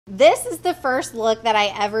This is the first look that I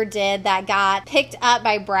ever did that got picked up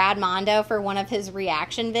by Brad Mondo for one of his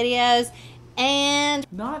reaction videos, and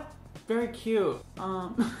not very cute.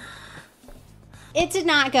 It did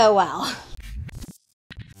not go well.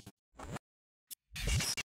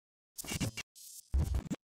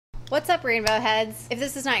 What's up, Rainbow Heads? If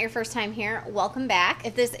this is not your first time here, welcome back.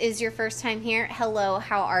 If this is your first time here, hello,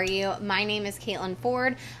 how are you? My name is Caitlin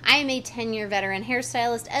Ford. I am a 10-year veteran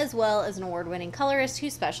hairstylist as well as an award-winning colorist who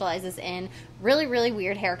specializes in really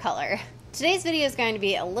weird hair color. Today's video is going to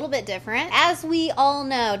be a little bit different. As we all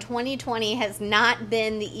know, 2020 has not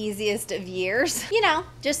been the easiest of years. You know,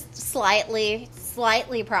 just slightly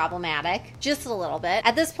problematic, just a little bit.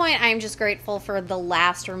 At this point, I'm just grateful for the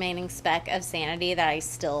last remaining speck of sanity that I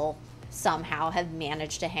still somehow have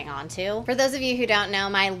managed to hang on to. For those of you who don't know,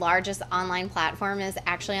 my largest online platform is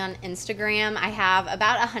actually on Instagram. I have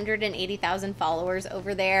about 180,000 followers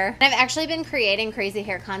over there. And I've actually been creating crazy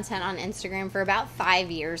hair content on Instagram for about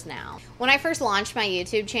 5 years now. When I first launched my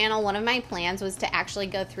YouTube channel, one of my plans was to actually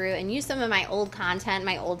go through and use some of my old content,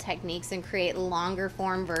 my old techniques, and create longer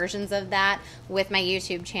form versions of that with my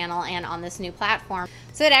YouTube channel and on this new platform.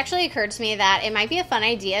 So it actually occurred to me that it might be a fun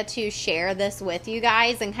idea to share this with you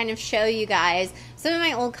guys and kind of show you guys some of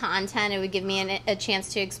my old content. It would give me a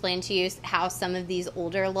chance to explain to you how some of these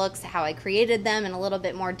older looks, how I created them in a little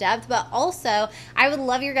bit more depth, but also I would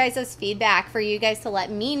love your guys' feedback for you guys to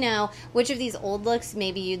let me know which of these old looks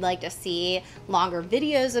maybe you'd like to see longer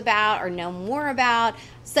videos about or know more about.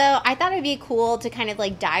 So I thought it'd be cool to kind of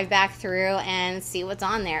like dive back through and see what's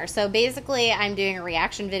on there. So basically I'm doing a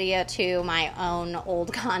reaction video to my own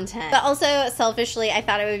old content, but also selfishly I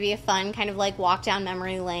thought it would be a fun kind of like walk down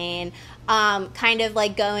memory lane, kind of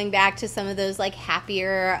like going back to some of those like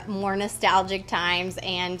happier, more nostalgic times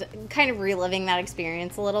and kind of reliving that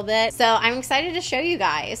experience a little bit. So I'm excited to show you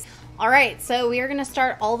guys. All right, so we are going to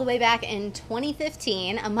start all the way back in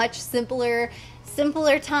 2015, a much simpler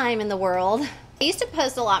time in the world. I used to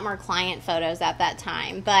post a lot more client photos at that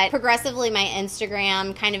time, but progressively my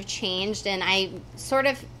Instagram kind of changed and I sort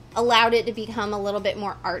of allowed it to become a little bit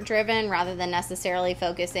more art driven rather than necessarily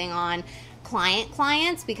focusing on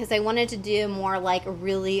clients, because I wanted to do more like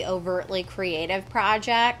really overtly creative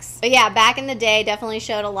projects. But yeah, back in the day definitely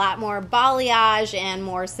showed a lot more balayage and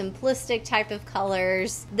more simplistic type of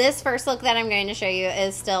colors. This first look that I'm going to show you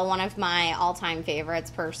is still one of my all-time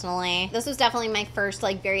favorites personally. This was definitely my first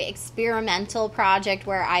like very experimental project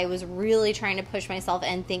where I was really trying to push myself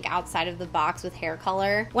and think outside of the box with hair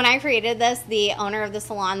color. When I created this, the owner of the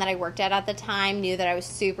salon that I worked at the time knew that I was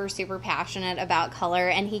super passionate about color,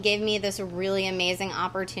 and he gave me this really amazing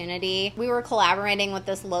opportunity. We were collaborating with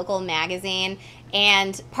this local magazine,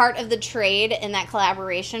 and part of the trade in that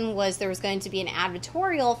collaboration was there was going to be an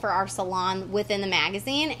advertorial for our salon within the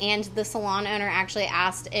magazine, and the salon owner actually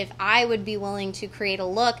asked if I would be willing to create a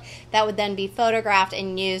look that would then be photographed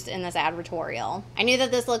and used in this advertorial. I knew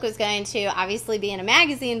that this look was going to obviously be in a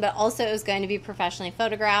magazine, but also it was going to be professionally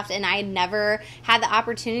photographed, and I had never had the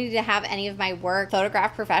opportunity to have any of my work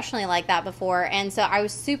photographed professionally like that before, and so I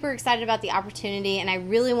was super excited about the opportunity, and I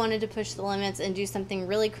really wanted to push the limits and do something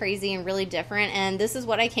really crazy and really different, and this is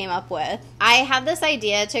what I came up with. I had this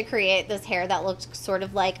idea to create this hair that looked sort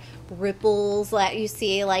of like ripples that you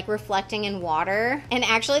see like reflecting in water, and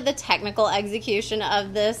actually the technical execution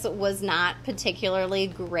of this was not particularly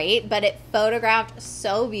great, but it photographed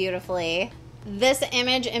so beautifully. This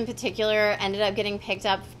image in particular ended up getting picked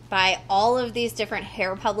up by all of these different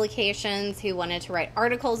hair publications who wanted to write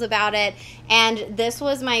articles about it, and this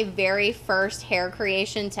was my very first hair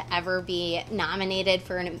creation to ever be nominated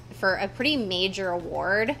for a pretty major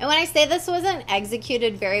award. And when I say this wasn't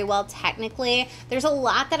executed very well technically, there's a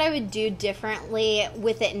lot that I would do differently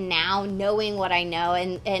with it now, knowing what I know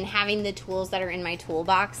and having the tools that are in my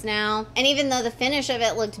toolbox now. And even though the finish of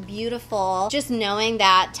it looked beautiful, just knowing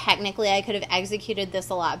that technically I could have executed this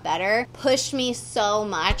a lot better pushed me so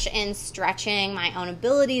much in stretching my own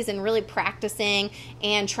abilities and really practicing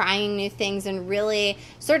and trying new things and really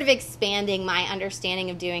sort of expanding my understanding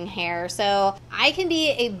of doing hair. So I can be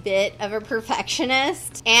a bit of a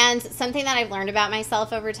perfectionist, and something that I've learned about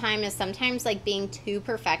myself over time is sometimes like being too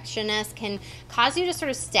perfectionist can cause you to sort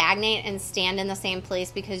of stagnate and stand in the same place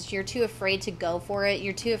because you're too afraid to go for it.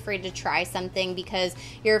 You're too afraid to try something because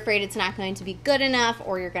you're afraid it's not going to be good enough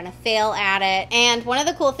or you're going to fail at it. And one of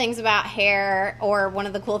the cool things about hair, or one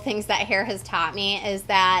of the cool cool things that hair has taught me is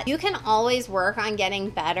that you can always work on getting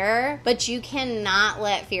better, but you cannot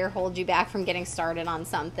let fear hold you back from getting started on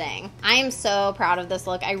something. I am so proud of this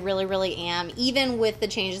look. I really, really am. Even with the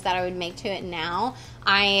changes that I would make to it now,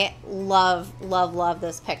 I love, love, love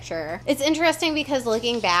this picture. It's interesting because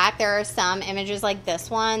looking back, there are some images like this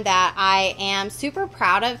one that I am super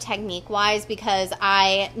proud of technique-wise because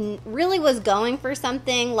I really was going for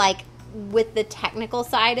something like with the technical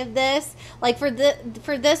side of this. Like for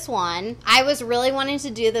this one, I was really wanting to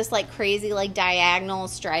do this like crazy like diagonal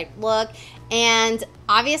stripe look, and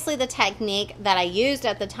obviously the technique that I used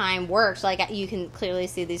at the time worked. Like you can clearly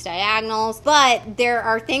see these diagonals, but there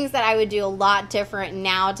are things that I would do a lot different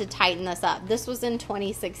now to tighten this up. This was in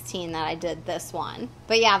 2016 that I did this one.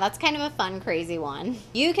 But yeah, that's kind of a fun, crazy one.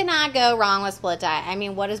 You cannot go wrong with split dye. I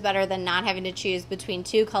mean, what is better than not having to choose between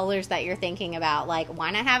two colors that you're thinking about? Like,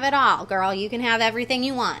 why not have it all? Girl, you can have everything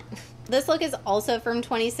you want. This look is also from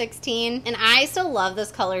 2016, and I still love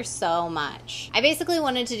this color so much. I basically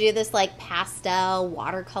wanted to do this like pastel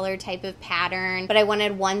watercolor type of pattern, but I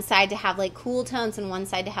wanted one side to have like cool tones and one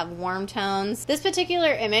side to have warm tones. This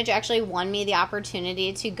particular image actually won me the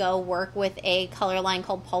opportunity to go work with a color line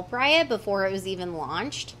called Pulp Riot before it was even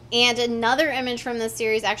launched. And another image from this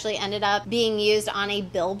series actually ended up being used on a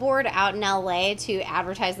billboard out in LA to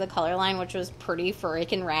advertise the color line, which was pretty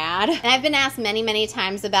freaking rad. And I've been asked many, many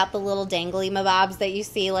times about the little dangly mabobs that you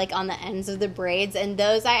see like on the ends of the braids, and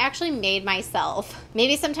those I actually made myself.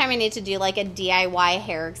 Maybe sometime I need to do like a DIY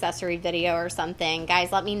hair accessory video or something.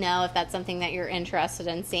 Guys, let me know if that's something that you're interested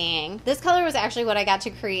in seeing. This color was actually what I got to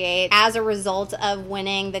create as a result of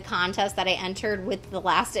winning the contest that I entered with the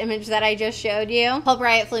last image that I just showed you. Pulp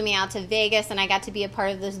Riot flew me out to Vegas, and I got to be a part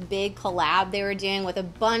of this big collab they were doing with a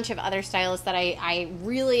bunch of other stylists that I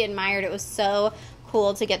really admired. It was so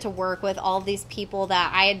cool to get to work with all these people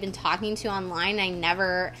that I had been talking to online. I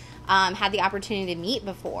never had the opportunity to meet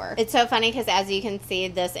before. It's so funny because as you can see,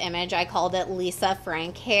 this image, I called it Lisa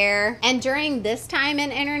Frank hair. And during this time in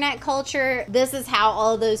internet culture, this is how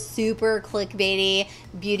all those super clickbaity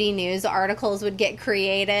beauty news articles would get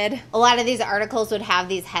created. A lot of these articles would have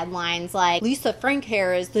these headlines like, Lisa Frank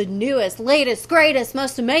hair is the newest, latest, greatest,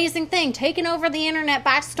 most amazing thing taking over the internet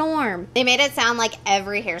by storm. They made it sound like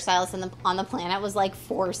every hairstylist on the planet was like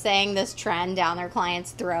forcing this trend down their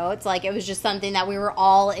clients' throats. Like it was just something that we were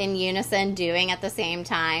all in unison doing at the same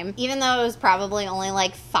time. Even though it was probably only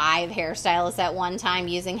like 5 hairstylists at one time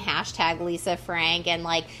using hashtag Lisa Frank, and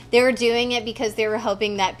like they were doing it because they were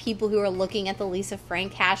hoping that people who were looking at the Lisa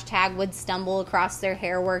Frank hashtag would stumble across their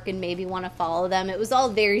hair work and maybe want to follow them. It was all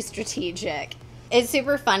very strategic. It's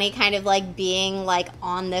super funny kind of like being like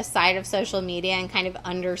on this side of social media and kind of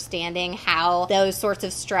understanding how those sorts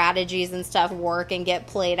of strategies and stuff work and get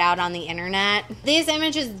played out on the internet. These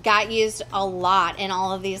images got used a lot in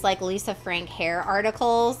all of these like Lisa Frank hair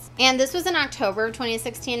articles. And this was in October of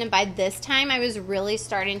 2016, and by this time I was really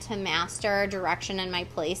starting to master direction in my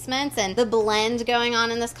placements, and the blend going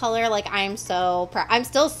on in this color, like I'm so proud. I'm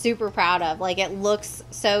still super proud of. Like it looks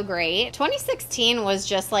so great. 2016 was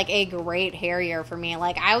just like a great hair year for me.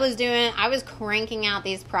 Like I was cranking out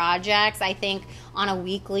these projects, I think on a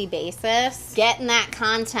weekly basis, getting that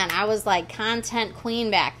content. I was like content queen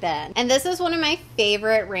back then. And this is one of my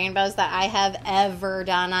favorite rainbows that I have ever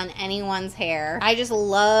done on anyone's hair. I just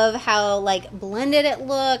love how like blended it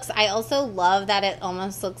looks. I also love that it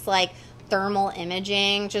almost looks like thermal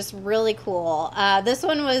imaging, just really cool. This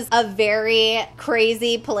one was a very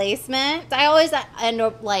crazy placement. I always end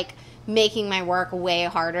up like making my work way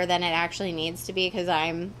harder than it actually needs to be because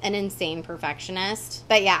I'm an insane perfectionist.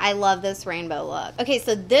 But yeah, I love this rainbow look. Okay,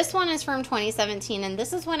 so this one is from 2017, and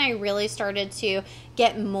this is when I really started to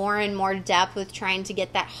get more and more depth with trying to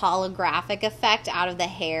get that holographic effect out of the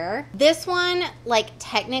hair. This one, like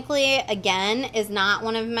technically, again, is not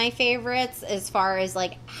one of my favorites as far as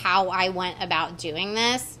like how I went about doing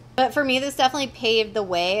this. But for me, this definitely paved the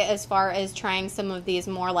way as far as trying some of these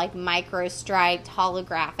more like micro-striped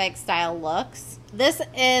holographic style looks. This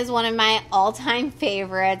is one of my all-time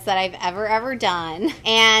favorites that I've ever done.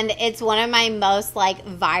 And it's one of my most like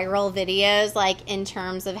viral videos, like in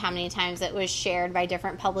terms of how many times it was shared by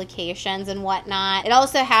different publications and whatnot. It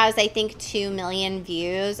also has, I think, 2 million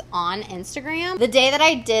views on Instagram. The day that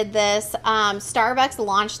I did this, Starbucks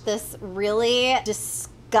launched this really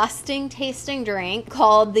disgusting tasting drink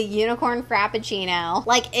called the Unicorn Frappuccino.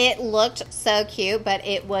 Like it looked so cute, but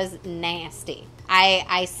it was nasty.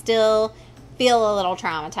 I still feel a little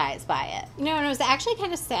traumatized by it. You know, and it was actually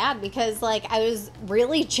kind of sad because like I was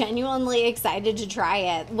really genuinely excited to try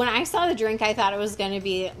it. When I saw the drink, I thought it was going to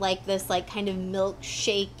be like this like kind of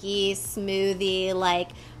milkshakey smoothie, like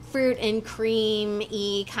fruit and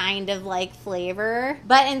cream-y kind of like flavor.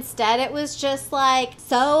 But instead it was just like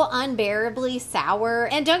so unbearably sour.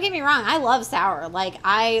 And don't get me wrong, I love sour. Like,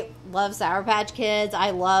 I love Sour Patch Kids.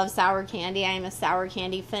 I love sour candy. I am a sour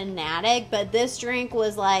candy fanatic. But this drink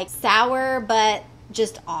was like sour, but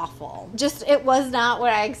just awful. Just, it was not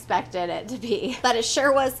what I expected it to be. But it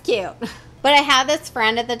sure was cute. But I had this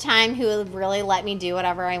friend at the time who really let me do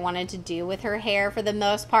whatever I wanted to do with her hair for the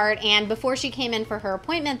most part. And before she came in for her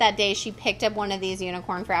appointment that day, she picked up one of these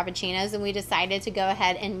unicorn frappuccinos, and we decided to go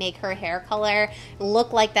ahead and make her hair color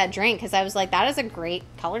look like that drink, because I was like, that is a great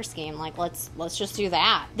color scheme. Like, let's just do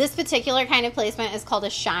that. This particular kind of placement is called a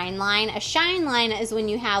shine line. A shine line is when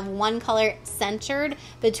you have one color centered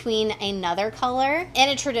between another color. In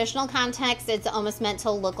a traditional context, it's almost meant to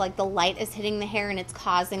look like the light is hitting the hair and it's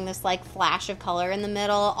causing this like flash of color in the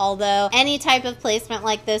middle. Although any type of placement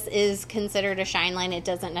like this is considered a shine line, it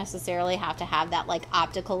doesn't necessarily have to have that like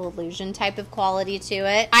optical illusion type of quality to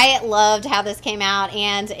it. I loved how this came out,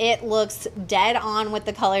 and it looks dead on with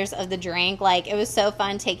the colors of the drink. Like, it was so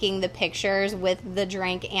fun taking the pictures with the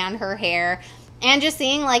drink and her hair, and just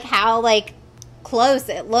seeing like how like close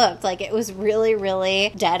it looked. Like, it was really,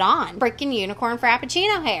 really dead on. Freaking unicorn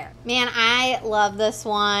frappuccino hair. Man, I love this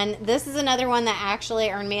one. This is another one that actually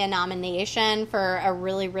earned me a nomination for a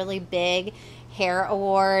really, really big hair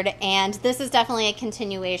award, and this is definitely a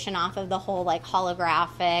continuation off of the whole like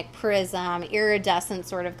holographic, prism, iridescent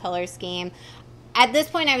sort of color scheme. At this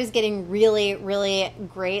point, I was getting really, really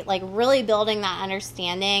great, like really building that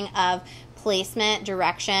understanding of placement,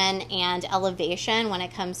 direction, and elevation when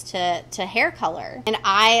it comes to hair color. And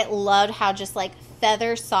I loved how just like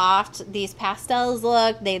feather soft these pastels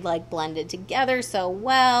look. They like blended together so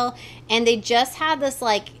well, and they just had this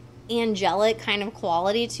like angelic kind of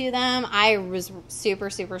quality to them. I was super,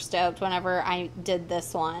 super stoked whenever I did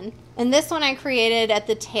this one. And this one I created at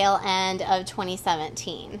the tail end of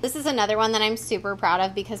 2017. This is another one that I'm super proud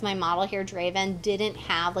of, because my model here, Draven, didn't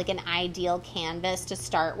have like an ideal canvas to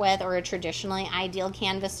start with, or a traditionally ideal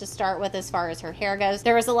canvas to start with as far as her hair goes.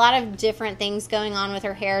 There was a lot of different things going on with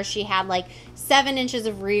her hair. She had like 7 inches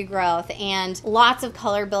of regrowth and lots of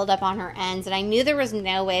color buildup on her ends, and I knew there was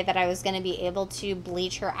no way that I was going to be able to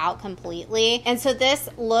bleach her out completely. And so this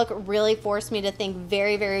look really forced me to think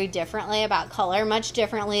very, very differently about color, much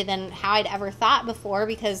differently than how I'd ever thought before,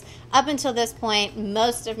 because up until this point,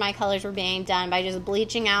 most of my colors were being done by just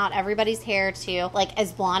bleaching out everybody's hair to like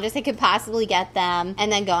as blonde as I could possibly get them,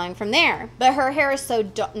 and then going from there. But her hair is so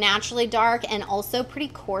naturally dark and also pretty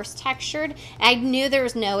coarse textured, and I knew there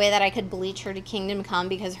was no way that I could bleach her to Kingdom Come,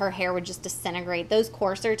 because her hair would just disintegrate. Those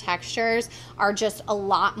coarser textures are just a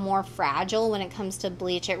lot more fragile when it comes to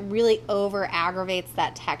bleach. It really over aggravates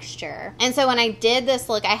that texture. And so when I did this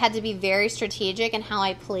look, I had to be very strategic in how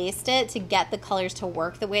I placed it to get the colors to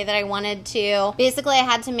work the way that I wanted to. Basically, I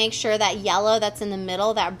had to make sure that yellow that's in the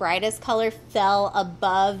middle, that brightest color, fell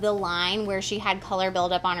above the line where she had color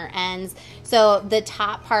buildup on her ends. So the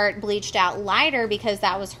top part bleached out lighter because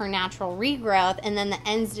that was her natural regrowth, and then the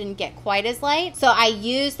ends didn't get quite as light. So I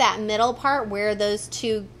used that middle part where those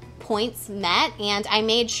two points met, and I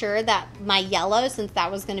made sure that my yellow, since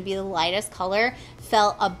that was going to be the lightest color,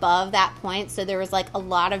 fell above that point, so there was like a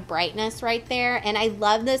lot of brightness right there. And I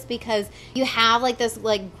love this because you have like this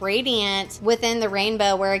like gradient within the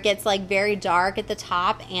rainbow where it gets like very dark at the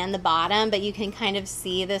top and the bottom, but you can kind of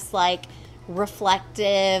see this like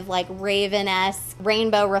reflective, like Raven-esque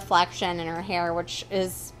rainbow reflection in her hair, which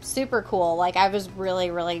is super cool. Like, I was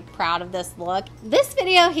really, really proud of this look. This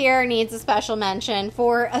video here needs a special mention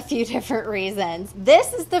for a few different reasons.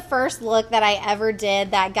 This is the first look that I ever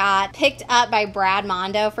did that got picked up by Brad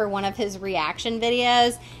Mondo for one of his reaction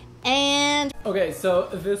videos. And okay, so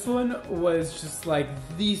this one was just like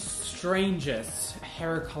the strangest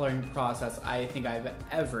hair coloring process I think I've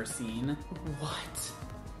ever seen.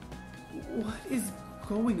 What is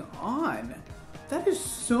going on? That is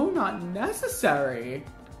so not necessary.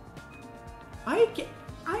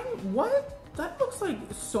 What? That looks like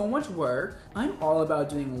so much work. I'm all about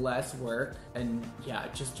doing less work, and yeah,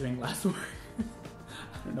 just doing less work. I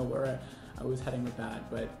don't know where I was heading with that,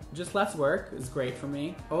 but just less work is great for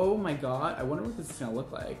me. Oh my god, I wonder what this is gonna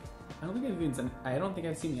look like. I don't think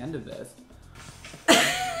I've seen the end of this.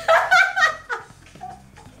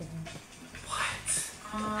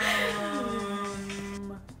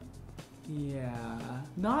 Yeah,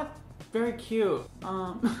 not very cute.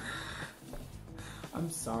 I'm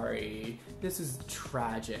sorry. This is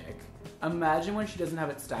tragic. Imagine when she doesn't have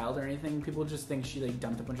it styled or anything, people just think she like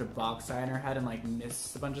dumped a bunch of box dye in her head and like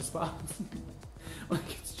missed a bunch of spots.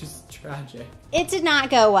 Like, it's just tragic. It did not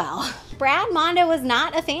go well. Brad Mondo was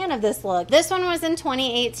not a fan of this look. This one was in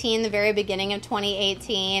 2018, the very beginning of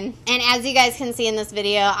 2018. And as you guys can see in this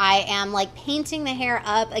video, I am like painting the hair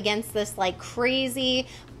up against this like crazy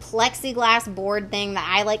plexiglass board thing that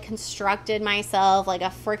I like constructed myself like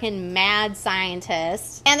a freaking mad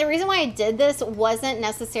scientist. And the reason why I did this wasn't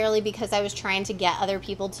necessarily because I was trying to get other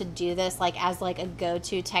people to do this like as like a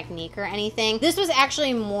go-to technique or anything. This was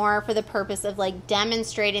actually more for the purpose of like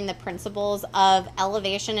demonstrating the principles of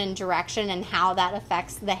elevation and direction and how that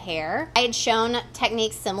affects the hair. I had shown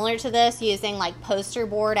techniques similar to this using like poster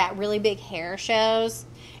board at really big hair shows.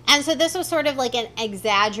 And so this was sort of like an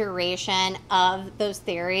exaggeration of those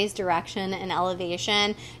theories, direction and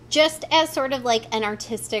elevation, just as sort of like an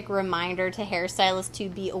artistic reminder to hairstylists to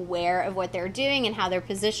be aware of what they're doing and how they're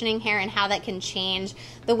positioning hair and how that can change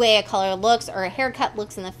the way a color looks or a haircut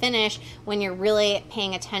looks in the finish when you're really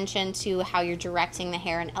paying attention to how you're directing the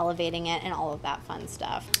hair and elevating it and all of that fun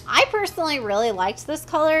stuff. I personally really liked this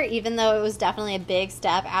color, even though it was definitely a big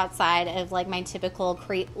step outside of like my typical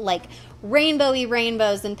like rainbowy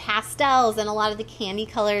rainbows and pastels and a lot of the candy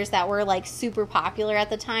colors that were like super popular at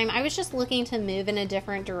the time. I was just looking to move in a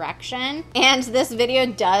different direction. And this video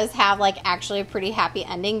does have like actually a pretty happy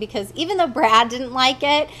ending because even though Brad didn't like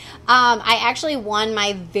it, I actually won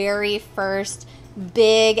my very first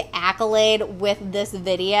big accolade with this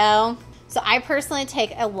video. So I personally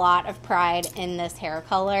take a lot of pride in this hair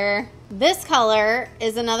color. This color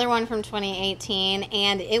is another one from 2018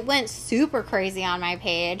 and it went super crazy on my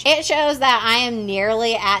page. It shows that I am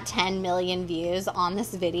nearly at 10 million views on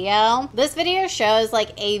this video. This video shows like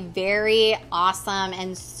a very awesome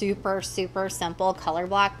and super simple color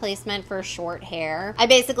block placement for short hair. I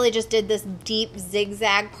basically just did this deep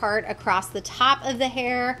zigzag part across the top of the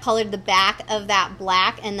hair, colored the back of that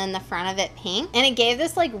black and then the front of it pink. And it gave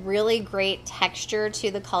this like really great texture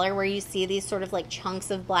to the color where you see these sort of like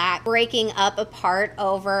chunks of black breaking up apart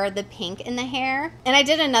over the pink in the hair. And I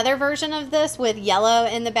did another version of this with yellow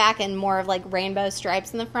in the back and more of like rainbow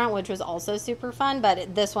stripes in the front, which was also super fun,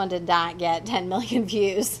 but this one did not get 10 million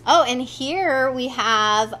views. Oh, and here we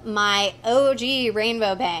have my OG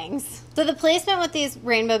rainbow bangs. So the placement with these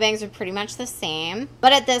rainbow bangs are pretty much the same,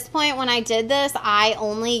 but at this point when I did this, I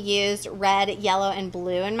only used red, yellow, and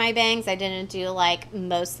blue in my bangs. I didn't do like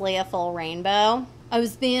mostly a full rainbow. I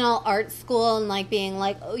was being all art school and like being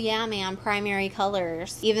like, oh yeah, man, primary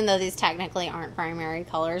colors. Even though these technically aren't primary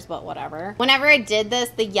colors, but whatever. Whenever I did this,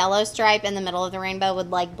 the yellow stripe in the middle of the rainbow would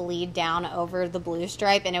like bleed down over the blue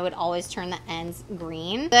stripe and it would always turn the ends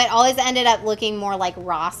green. So it always ended up looking more like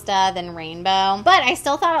Rasta than rainbow. But I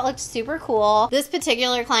still thought it looked super cool. This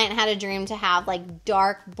particular client had a dream to have like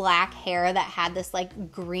dark black hair that had this like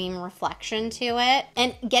green reflection to it.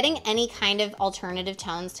 And getting any kind of alternative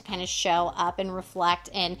tones to kind of show up and reflect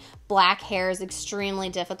in black hair is extremely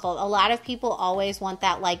difficult. A lot of people always want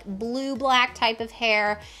that like blue black type of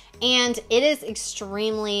hair, and it is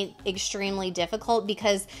extremely difficult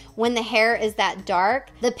because when the hair is that dark,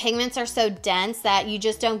 the pigments are so dense that you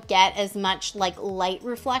just don't get as much like light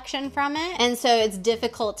reflection from it, and so it's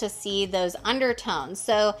difficult to see those undertones.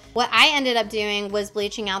 So what I ended up doing was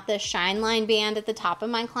bleaching out this shine line band at the top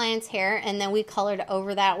of my client's hair, and then we colored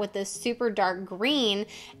over that with this super dark green,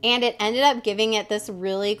 and it ended up giving it this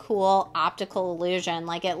really cool optical illusion.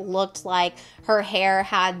 Like it looked like her hair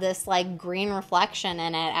had this like green reflection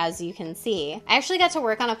in it, as you can see. I actually got to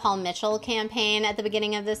work on a Paul Mitchell campaign at the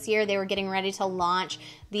beginning of this year. They were getting ready to launch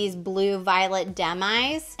these blue violet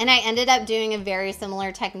demis, and I ended up doing a very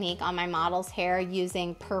similar technique on my model's hair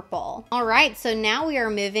using purple. All right, so now we are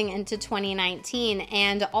moving into 2019,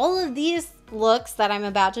 and all of these looks that I'm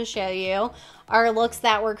about to show you are looks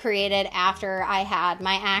that were created after I had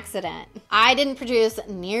my accident. I didn't produce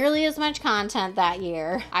nearly as much content that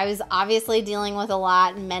year. I was obviously dealing with a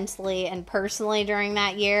lot mentally and personally during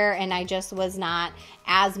that year, and I just was not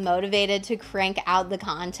as motivated to crank out the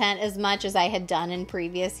content as much as I had done in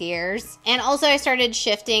previous years. And also I started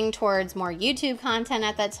shifting towards more YouTube content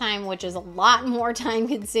at that time, which is a lot more time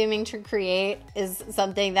consuming to create, is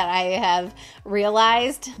something that I have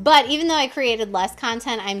realized. But even though I created less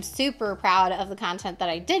content, I'm super proud of the content that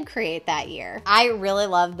I did create that year. I really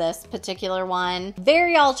love this particular one.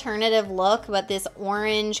 Very alternative look, but this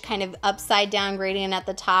orange kind of upside down gradient at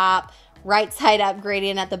the top, right side up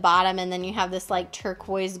gradient at the bottom, and then you have this like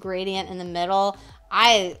turquoise gradient in the middle.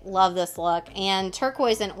 I love this look, and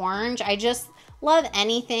turquoise and orange, I just love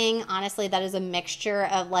anything, honestly, that is a mixture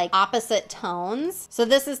of like opposite tones. So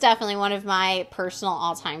this is definitely one of my personal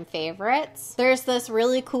all-time favorites. There's this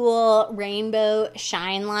really cool rainbow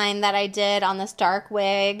shine line that I did on this dark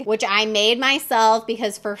wig, which I made myself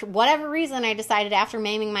because for whatever reason I decided after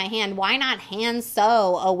maiming my hand, why not hand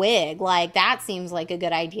sew a wig? Like that seems like a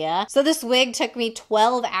good idea. So this wig took me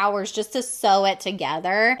 12 hours just to sew it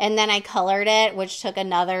together, and then I colored it, which took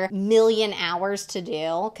another million hours to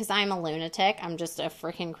do because I'm a lunatic. I'm just a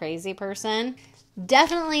freaking crazy person.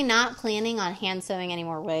 Definitely not planning on hand sewing any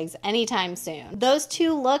more wigs anytime soon. Those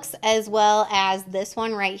two looks, as well as this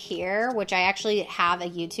one right here, which I actually have a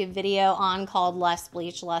YouTube video on called Less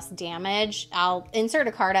Bleach, Less Damage. I'll insert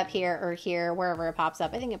a card up here or here, wherever it pops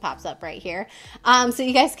up. I think it pops up right here. So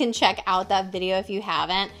you guys can check out that video if you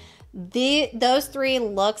haven't. Those three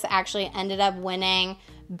looks actually ended up winning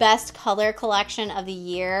Best Color Collection of the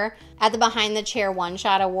Year at the Behind the Chair One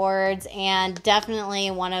Shot Awards, and definitely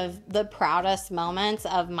one of the proudest moments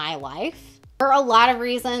of my life. For a lot of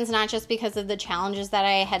reasons, not just because of the challenges that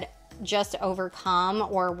I had just overcome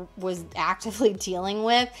or was actively dealing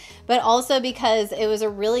with, but also because it was a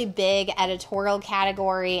really big editorial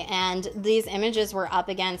category, and these images were up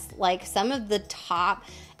against like some of the top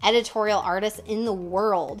editorial artists in the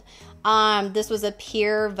world. This was a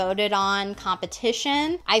peer voted on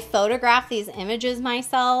competition. I photographed these images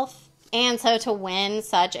myself. And so to win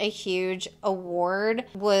such a huge award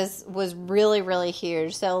was really, really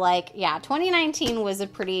huge. So like, yeah, 2019 was a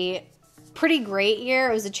pretty great year.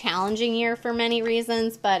 It was a challenging year for many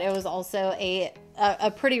reasons, but it was also a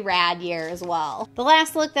pretty rad year as well. The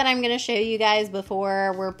last look that I'm going to show you guys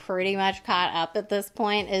before we're pretty much caught up at this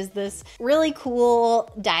point is this really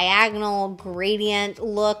cool diagonal gradient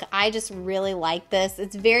look. I just really like this.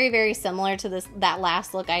 It's very, very similar to that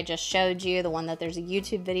last look I just showed you, the one that there's a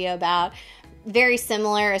YouTube video about. Very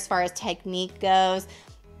similar as far as technique goes.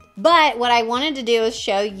 But what I wanted to do is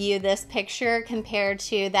show you this picture compared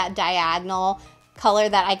to that diagonal color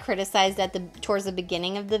that I criticized towards the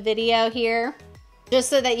beginning of the video here, just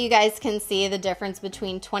so that you guys can see the difference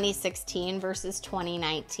between 2016 versus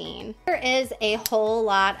 2019. There is a whole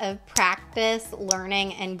lot of practice,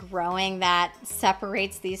 learning, and growing that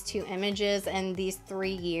separates these two images in these 3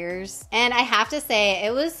 years. And I have to say,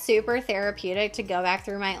 it was super therapeutic to go back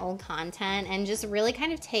through my old content and just really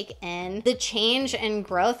kind of take in the change and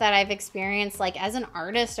growth that I've experienced like as an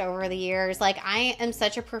artist over the years. Like I am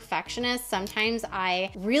such a perfectionist. Sometimes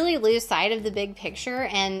I really lose sight of the big picture,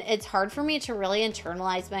 and it's hard for me to really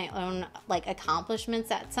internalize my own like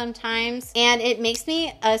accomplishments at sometimes, and it makes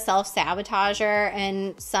me a self-sabotager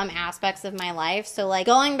in some aspects of my life. So like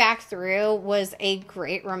going back through was a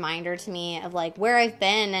great reminder to me of like where I've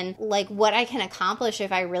been and like what I can accomplish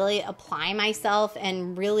if I really apply myself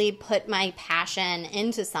and really put my passion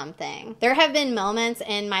into something. There have been moments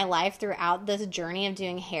in my life throughout this journey of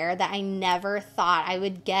doing hair that I never thought I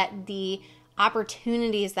would get the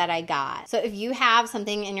opportunities that I got. So if you have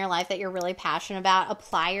something in your life that you're really passionate about,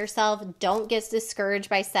 apply yourself. Don't get discouraged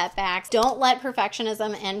by setbacks. Don't let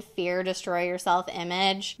perfectionism and fear destroy your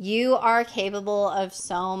self-image. You are capable of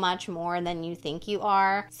so much more than you think you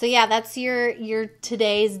are. So yeah, that's your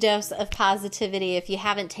today's dose of positivity. If you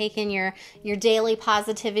haven't taken your daily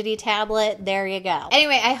positivity tablet, there you go.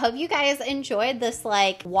 Anyway, I hope you guys enjoyed this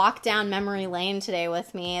like walk down memory lane today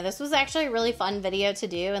with me. This was actually a really fun video to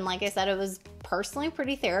do, and like I said, it was personally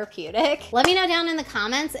pretty therapeutic. Let me know down in the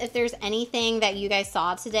comments if there's anything that you guys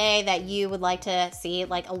saw today that you would like to see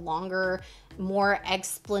like a longer, more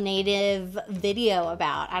explanative video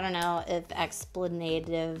about. I don't know if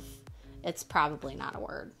explanative, it's probably not a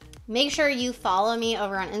word. Make sure you follow me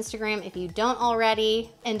over on Instagram if you don't already,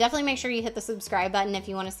 and definitely make sure you hit the subscribe button if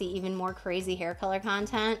you want to see even more crazy hair color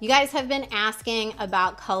content. You guys have been asking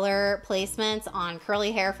about color placements on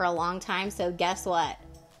curly hair for a long time, so guess what?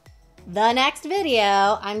 The next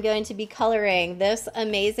video, I'm going to be coloring this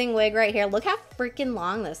amazing wig right here. Look how freaking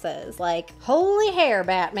long this is. Like, holy hair,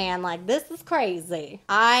 Batman. Like, this is crazy.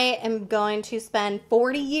 I am going to spend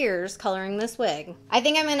 40 years coloring this wig. I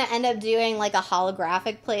think I'm going to end up doing like a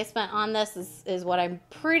holographic placement on this is what I'm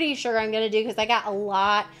pretty sure I'm going to do, because I got a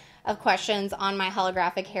lot of questions on my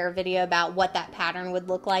holographic hair video about what that pattern would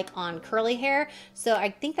look like on curly hair. So I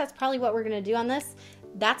think that's probably what we're going to do on this.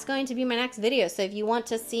 That's going to be my next video. So if you want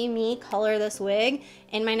to see me color this wig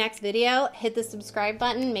in my next video, hit the subscribe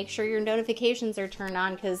button. Make sure your notifications are turned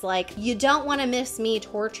on, because like you don't want to miss me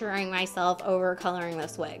torturing myself over coloring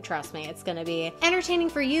this wig. Trust me, it's going to be entertaining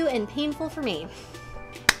for you and painful for me.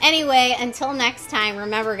 Anyway, until next time,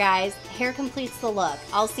 remember guys, hair completes the look.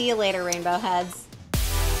 I'll see you later, rainbow heads.